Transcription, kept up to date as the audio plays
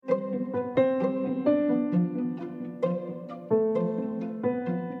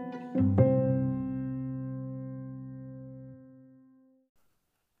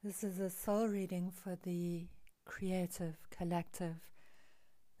soul reading for the creative collective.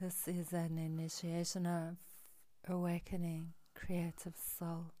 This is an initiation of awakening creative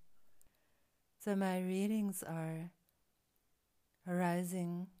soul. So my readings are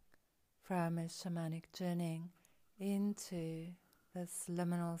arising from a shamanic journey into this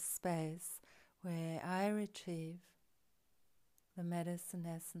liminal space where I retrieve the medicine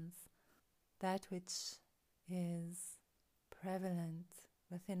essence, that which is prevalent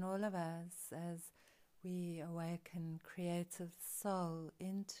within all of us as we awaken creative soul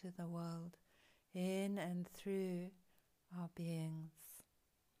into the world, in and through our beings.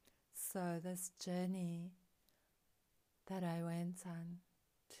 So this journey that I went on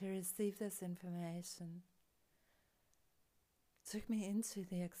to receive this information took me into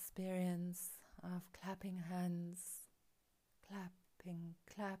the experience of clapping hands, clapping,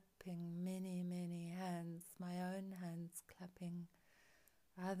 many hands, my own hands clapping,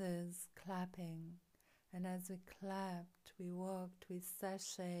 others clapping. And as we clapped, we walked, we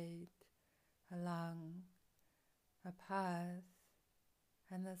sashayed along a path,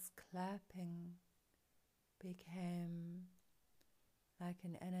 and this clapping became like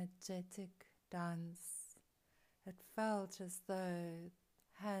an energetic dance. It felt as though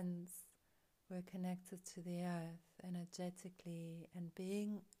hands were connected to the earth energetically and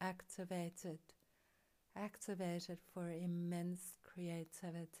being activated for immense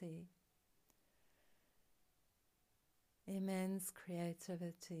creativity. Immense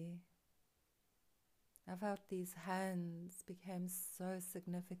creativity. I felt these hands became so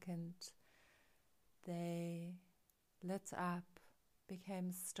significant. They lit up,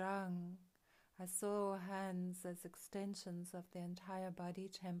 became strong. I saw hands as extensions of the entire body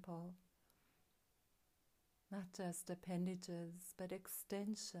temple. Not just appendages, but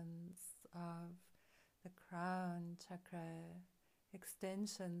extensions of the crown chakra,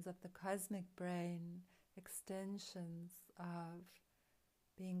 extensions of the cosmic brain, extensions of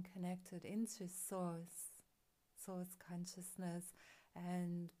being connected into source consciousness,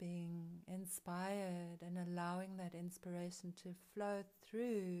 and being inspired and allowing that inspiration to flow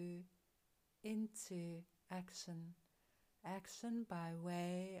through into action by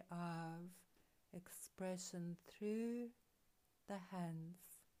way of expression through the hands.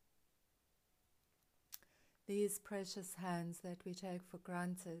 These precious hands that we take for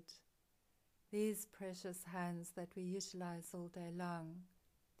granted, these precious hands that we utilize all day long,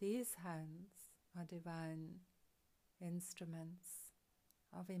 these hands are divine instruments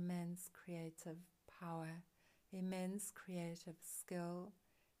of immense creative power, immense creative skill,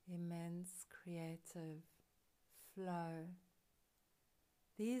 immense creative flow.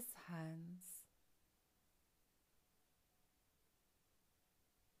 These hands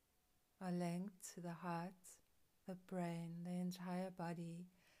are linked to the heart, the brain, the entire body.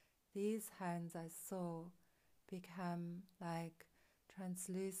 These hands I saw become like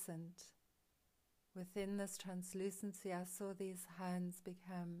translucent. Within this translucency, I saw these hands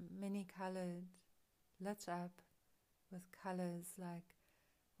become many-colored, lit up with colors like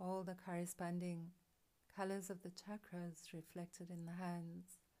all the corresponding colors of the chakras reflected in the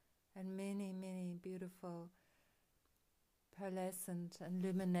hands, and many beautiful pearlescent and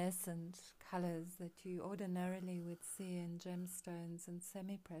luminescent colors that you ordinarily would see in gemstones and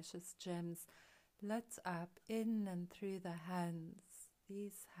semi-precious gems lit up in and through the hands.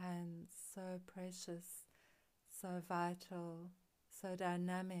 These hands, so precious, so vital, so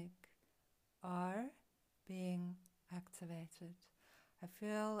dynamic, are being activated. I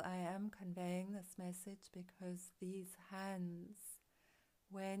feel I am conveying this message because these hands,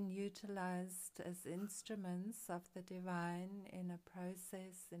 when utilized as instruments of the divine in a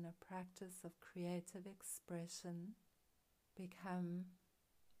process, in a practice of creative expression, become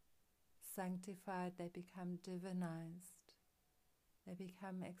sanctified, they become divinized, they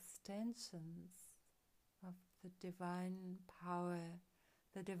become extensions of the divine power,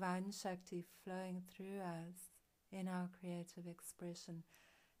 the divine Shakti flowing through us in our creative expression.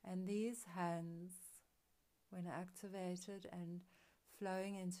 And these hands, when activated and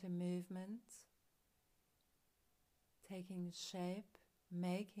flowing into movement, taking shape,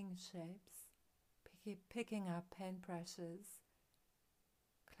 making shapes, picking up paintbrushes,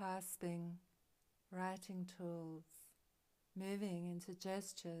 clasping writing tools, moving into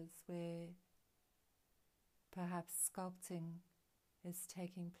gestures where perhaps sculpting is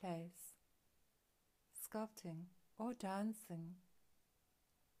taking place, sculpting or dancing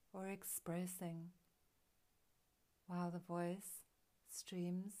or expressing, while the voice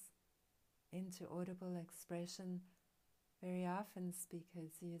streams into audible expression. Very often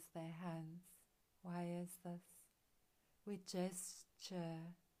speakers use their hands. Why is this? We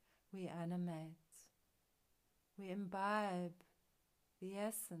gesture we animate, we imbibe the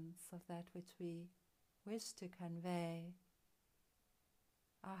essence of that which we wish to convey.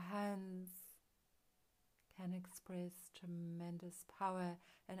 Our hands can express tremendous power,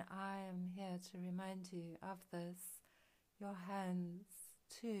 and I am here to remind you of this. Your hands,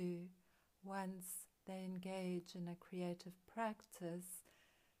 too, once they engage in a creative practice,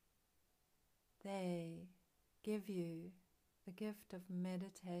 they give you the gift of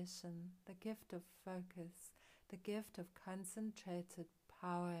meditation, the gift of focus, the gift of concentrated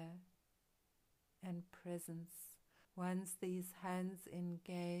power and presence. Once these hands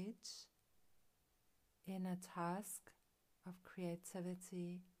engage in a task of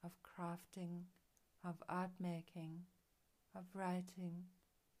creativity, of crafting, of art making, of writing,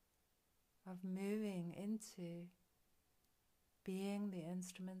 of moving into being the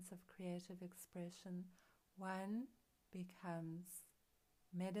instruments of creative expression, one becomes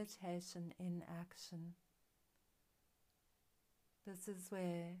meditation in action. This is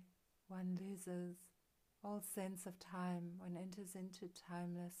where one loses all sense of time, one enters into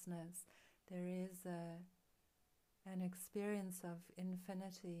timelessness. There is an experience of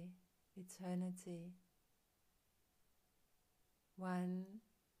infinity, eternity. One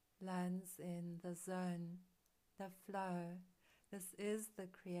lands in the zone, the flow. This is the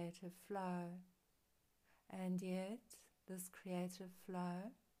creative flow. And yet, this creative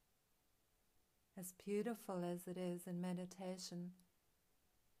flow, as beautiful as it is in meditation,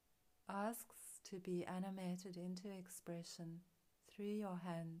 asks to be animated into expression through your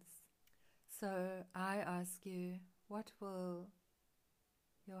hands. So I ask you, what will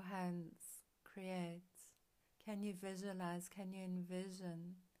your hands create? Can you visualize, can you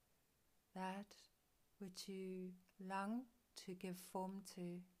envision that which you long to give form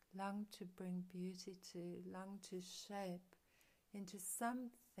to, long to bring beauty to, long to shape into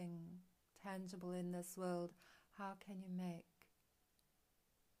something tangible in this world? How can you make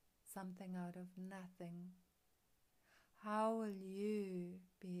something out of nothing? How will you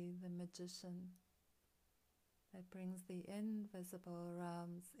be the magician that brings the invisible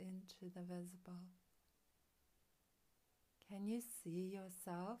realms into the visible? Can you see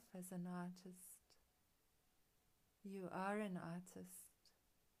yourself as an artist? You are an artist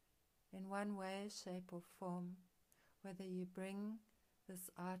in one way, shape or form, whether you bring this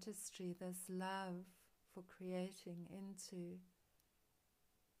artistry, this love for creating into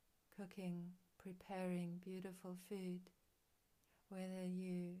cooking, preparing beautiful food, whether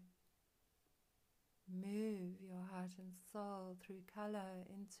you move your heart and soul through color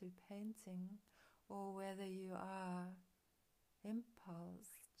into painting, or whether you are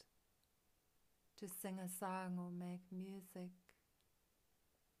impulsed to sing a song or make music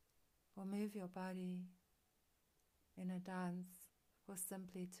or move your body in a dance, or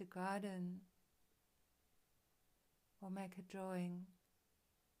simply to garden or make a drawing.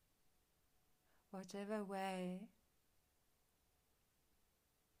 Whatever way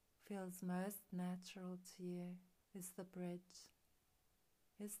feels most natural to you is the bridge,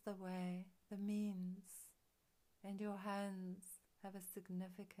 is the way, the means, and your hands have a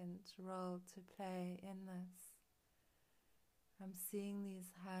significant role to play in this. I'm seeing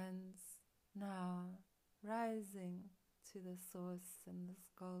these hands now rising to the source in this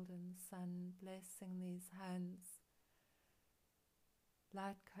golden sun, blessing these hands.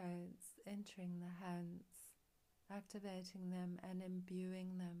 Light codes entering the hands, activating them and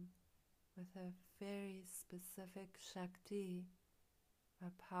imbuing them with a very specific Shakti, a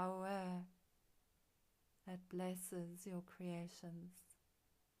power that blesses your creations,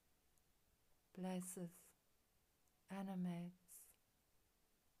 blesses, animates,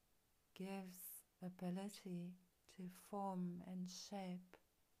 gives ability to form and shape.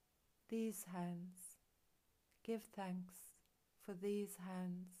 These hands, give thanks for these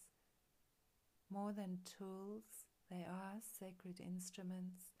hands. More than tools, they are sacred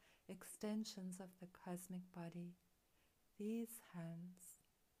instruments, extensions of the cosmic body. These hands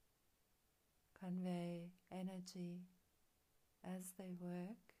convey energy as they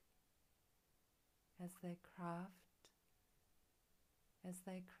work, as they craft, as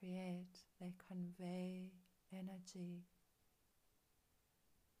they create. They convey energy.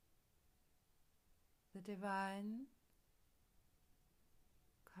 The divine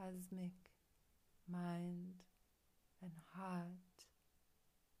cosmic mind and heart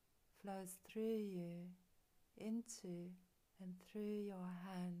flows through you, into and through your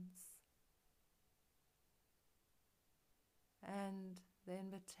hands. And the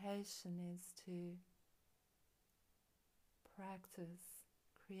invitation is to practice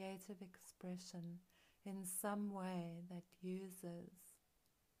creative expression in some way that uses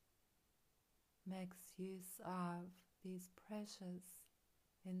makes use of these precious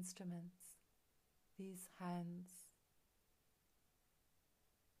instruments, these hands.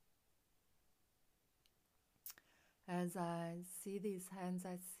 As I see these hands,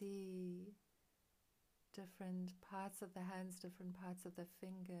 I see different parts of the hands, different parts of the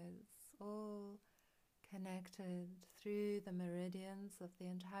fingers, all connected through the meridians of the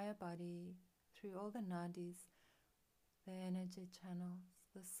entire body, through all the nadis, the energy channels,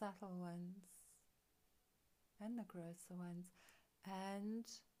 the subtle ones and the grosser ones, and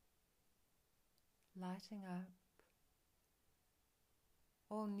lighting up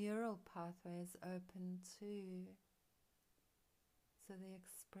all neural pathways open too, so the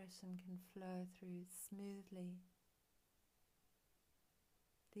expression can flow through smoothly.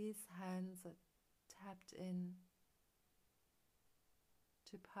 These hands are tapped in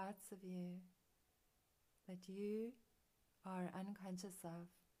to parts of you that you are unconscious of.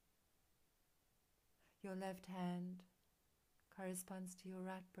 Your left hand corresponds to your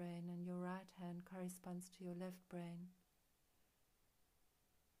right brain, and your right hand corresponds to your left brain.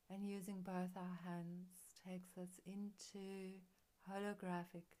 And using both our hands takes us into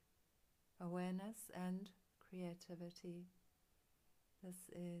holographic awareness and creativity. This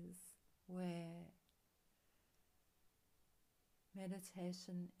is where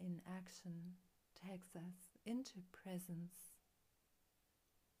meditation in action takes us into presence.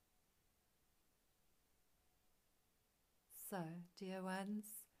 So, dear ones,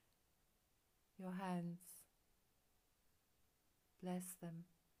 your hands, bless them,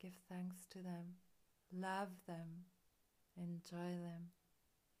 give thanks to them, love them, enjoy them,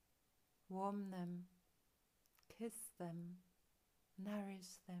 warm them, kiss them,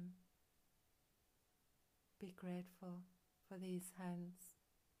 nourish them. Be grateful for these hands,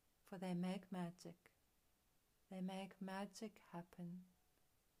 for they make magic. They make magic happen.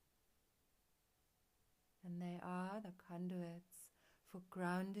 And they are the conduits for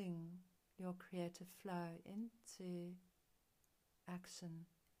grounding your creative flow into action,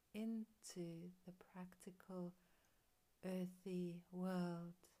 into the practical, earthy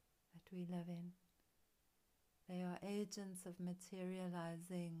world that we live in. They are agents of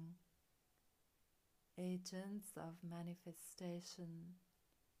materializing, agents of manifestation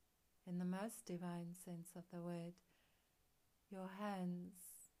in the most divine sense of the word. Your hands,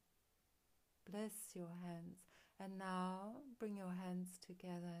 bless your hands, and now bring your hands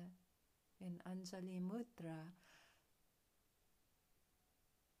together in Anjali Mudra,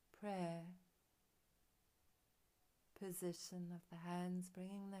 prayer position of the hands,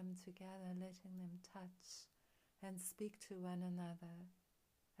 bringing them together, letting them touch and speak to one another,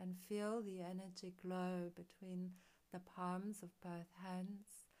 and feel the energy glow between the palms of both hands,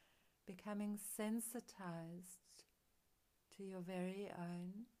 becoming sensitized to your very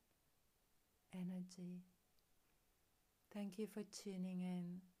own energy. Thank you for tuning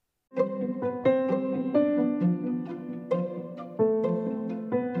in.